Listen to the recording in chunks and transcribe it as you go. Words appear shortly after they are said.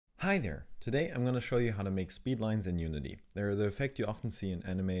Hi there! Today I'm going to show you how to make speedlines in Unity. They're the effect you often see in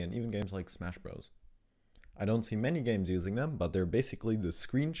anime and even games like Smash Bros. I don't see many games using them, but they're basically the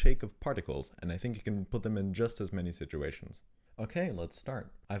screen shake of particles, and I think you can put them in just as many situations. Okay, let's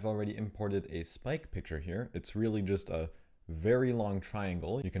start. I've already imported a spike picture here. It's really just a very long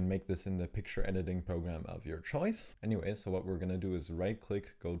triangle. You can make this in the picture editing program of your choice. Anyway, so what we're going to do is right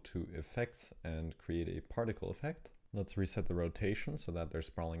click, go to effects, and create a particle effect. Let's reset the rotation so that they're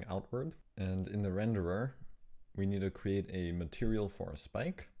sprawling outward. And in the renderer, we need to create a material for a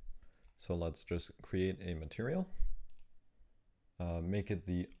spike. So let's just create a material. Make it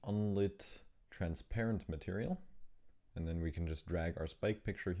the unlit transparent material. And then we can just drag our spike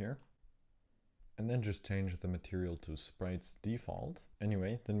picture here. And then just change the material to sprite's default.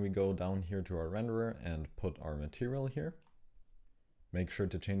 Anyway, then we go down here to our renderer and put our material here. Make sure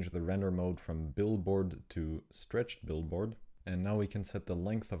to change the render mode from billboard to stretched billboard. And now we can set the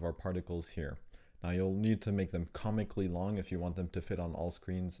length of our particles here. Now you'll need to make them comically long if you want them to fit on all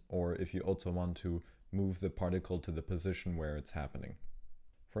screens, or if you also want to move the particle to the position where it's happening.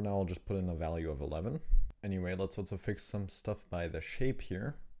 For now, I'll just put in a value of 11. Anyway, let's also fix some stuff by the shape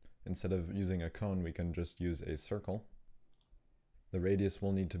here. Instead of using a cone, we can just use a circle. The radius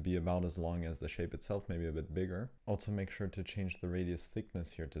will need to be about as long as the shape itself, maybe a bit bigger. Also make sure to change the radius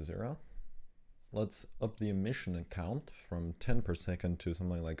thickness here to 0. Let's up the emission count from 10 per second to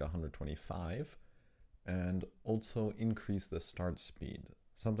something like 125. And also increase the start speed,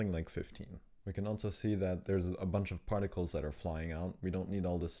 something like 15. We can also see that there's a bunch of particles that are flying out. We don't need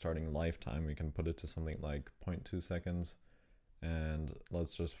all this starting lifetime. We can put it to something like 0.2 seconds. And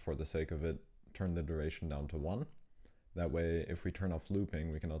let's just, for the sake of it, turn the duration down to 1. That way, if we turn off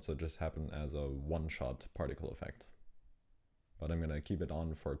looping, we can also just happen as a one-shot particle effect. But I'm going to keep it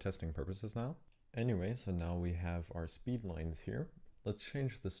on for testing purposes now. Anyway, so now we have our speed lines here. Let's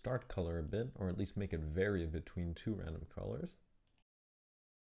change the start color a bit, or at least make it vary between two random colors.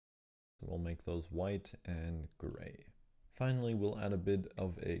 We'll make those white and gray. Finally, we'll add a bit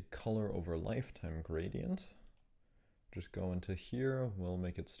of a color over lifetime gradient. Just go into here, we'll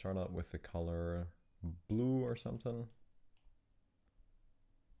make it start out with the color blue or something.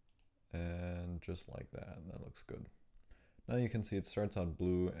 And just like that, that looks good. Now you can see it starts out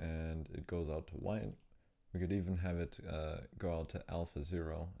blue and it goes out to white. We could even have it go out to alpha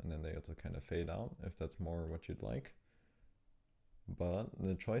 0, and then they also kind of fade out if that's more what you'd like. But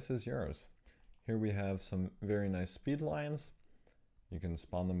the choice is yours. Here we have some very nice speed lines. You can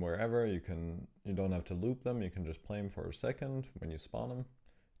spawn them wherever. You don't have to loop them. You can just play them for a second when you spawn them,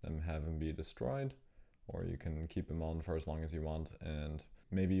 then have them be destroyed, or you can keep them on for as long as you want, and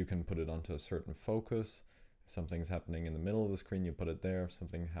maybe you can put it onto a certain focus. If something's happening in the middle of the screen, you put it there. If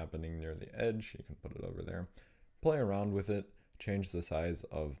something happening near the edge, you can put it over there. Play around with it, change the size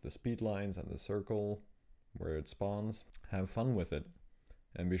of the speed lines and the circle where it spawns. Have fun with it.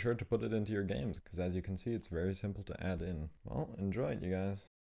 And be sure to put it into your games, because as you can see, it's very simple to add in. Well, enjoy it, you guys.